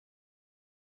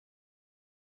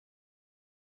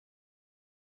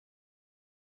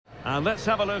And let's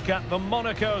have a look at the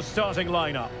Monaco starting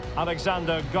lineup.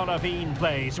 Alexander Golovin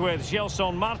plays with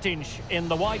Gelson Martins in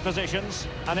the wide positions.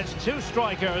 And it's two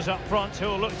strikers up front who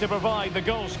will look to provide the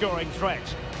goal-scoring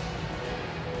threat.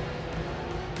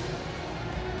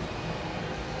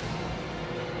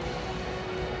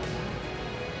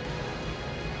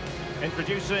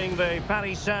 Introducing the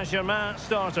Paris Saint-Germain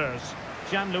starters.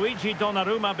 Gianluigi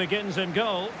Donnarumma begins in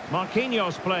goal.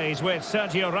 Marquinhos plays with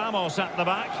Sergio Ramos at the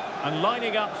back. And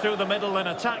lining up through the middle in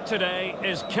attack today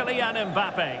is Kylian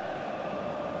Mbappe.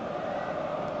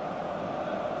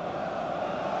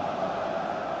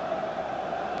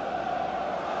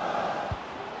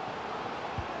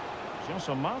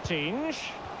 Gelson Martins.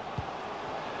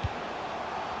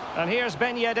 And here's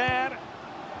Ben Yedder.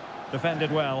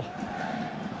 Defended well.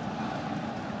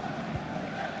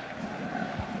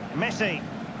 Messi.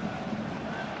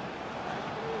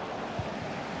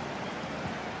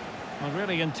 Well,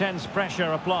 really intense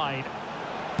pressure applied.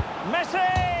 Messi!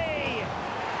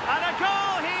 And a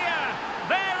goal here!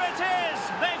 There it is!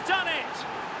 They've done it!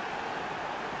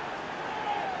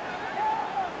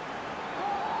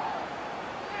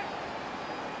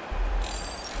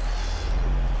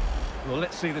 Well,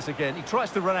 let's see this again. He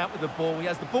tries to run out with the ball. He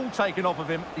has the ball taken off of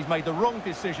him. He's made the wrong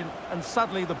decision, and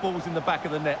suddenly the ball's in the back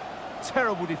of the net.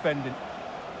 Terrible defending.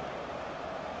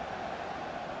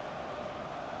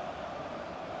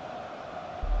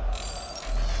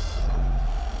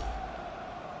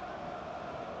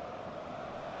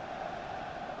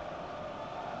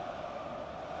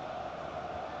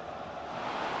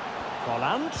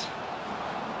 Holland.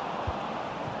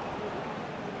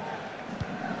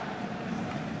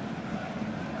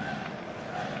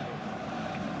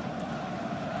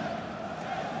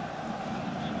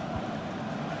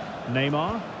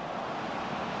 Neymar.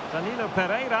 Danilo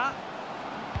Pereira.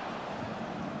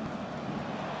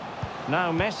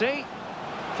 Now Messi.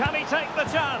 Can he take the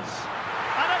chance?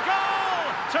 And a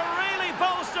goal to really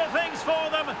bolster things for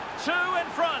them. Two in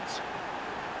front.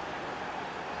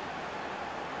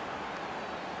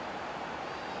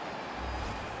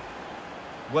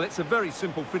 Well, it's a very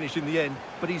simple finish in the end,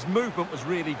 but his movement was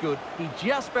really good. He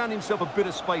just found himself a bit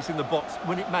of space in the box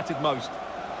when it mattered most.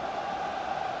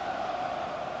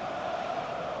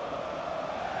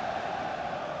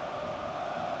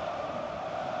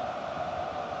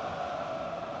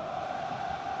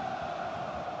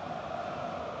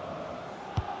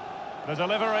 The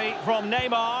delivery from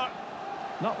Neymar.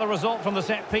 Not the result from the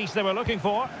set piece they were looking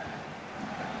for.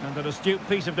 And an astute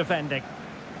piece of defending.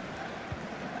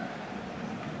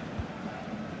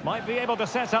 Might be able to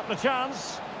set up the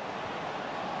chance.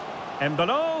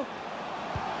 Embolo.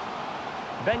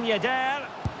 Ben Yedder.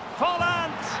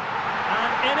 Folland.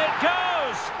 And in it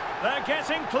goes. They're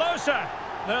getting closer.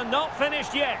 They're not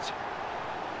finished yet.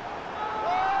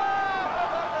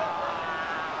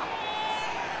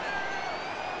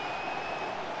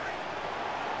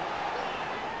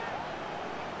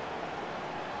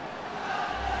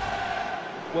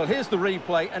 Well, here's the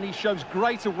replay, and he shows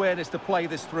great awareness to play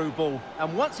this through ball.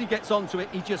 And once he gets onto it,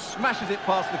 he just smashes it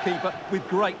past the keeper with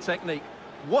great technique.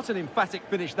 What an emphatic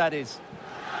finish that is.